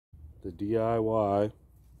the DIY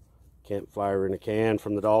campfire in a can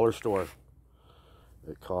from the dollar store.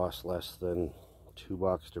 It costs less than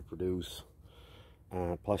 $2 to produce.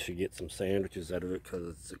 Plus you get some sandwiches out of it because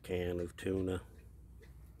it's a can of tuna.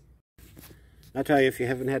 I tell you, if you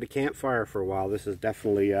haven't had a campfire for a while, this is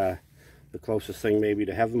definitely the closest thing maybe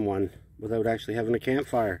to having one without actually having a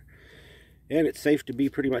campfire. And it's safe to be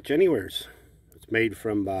pretty much anywheres. It's made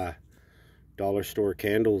from dollar store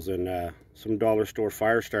candles and some dollar store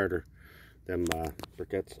fire starter. Them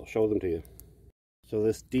briquettes, I'll show them to you. So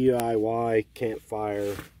this DIY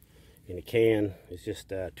campfire in a can is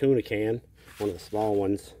just a tuna can, one of the small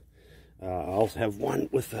ones. I also have one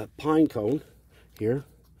with a pine cone here.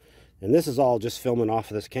 And this is all just filming off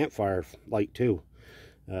of this campfire light too.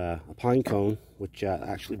 A pine cone, which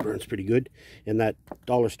actually burns pretty good. And that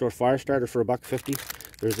dollar store fire starter for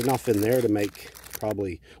 $1.50. There's enough in there to make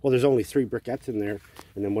probably, well, there's only 3 briquettes in there.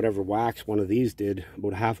 And then whatever wax one of these did,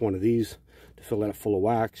 about half one of these to fill that full of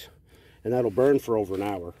wax. And that'll burn for over an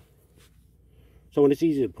hour. So when it's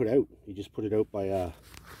easy to put out, you just put it out by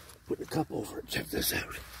putting a cup over it. Check this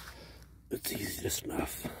out. It's easy to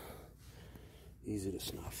snuff. Easy to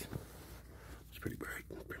snuff. It's pretty bright.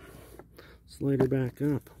 Slide her back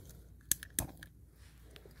up.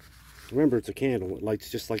 Remember, it's a candle. It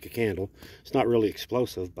lights just like a candle. It's not really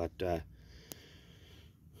explosive, but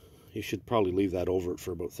you should probably leave that over it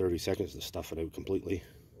for about 30 seconds to stuff it out completely.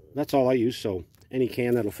 That's all I use, so any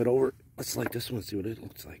can that'll fit over it. Let's light this one, see what it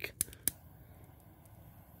looks like.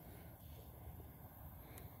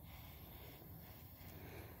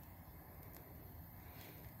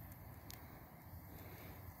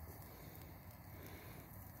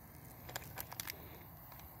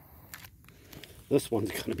 This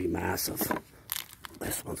one's going to be massive.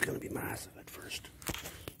 This one's going to be massive at first.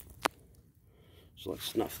 So let's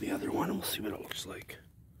snuff the other one and we'll see what it looks like.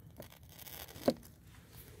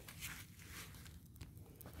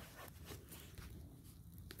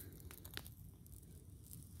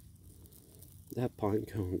 That pine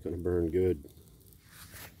cone is going to burn good.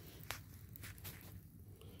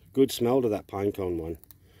 Good smell to that pine cone one.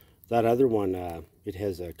 That other one, it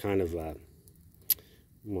has a kind of a,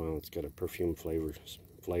 well, it's got a perfume flavor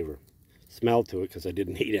smell to it because I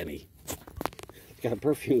didn't eat any. It's got a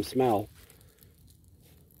perfume smell.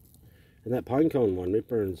 And that pine cone one, it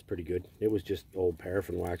burns pretty good. It was just old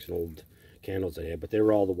paraffin wax and old candles I had, but they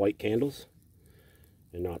were all the white candles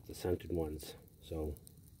and not the scented ones. So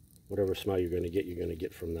whatever smell you're going to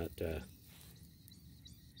get from that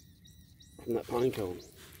pine cone.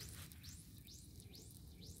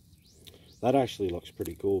 That actually looks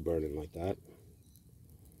pretty cool burning like that.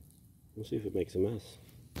 We'll see if it makes a mess.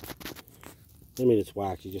 I mean, it's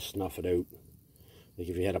wax, you just snuff it out. Like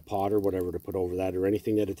if you had a pot or whatever to put over that, or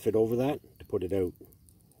anything that'd fit over that, to put it out.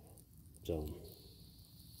 So,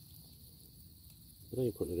 I think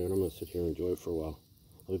you're putting it out. I'm going to sit here and enjoy it for a while.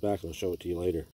 I'll be back and I'll show it to you later.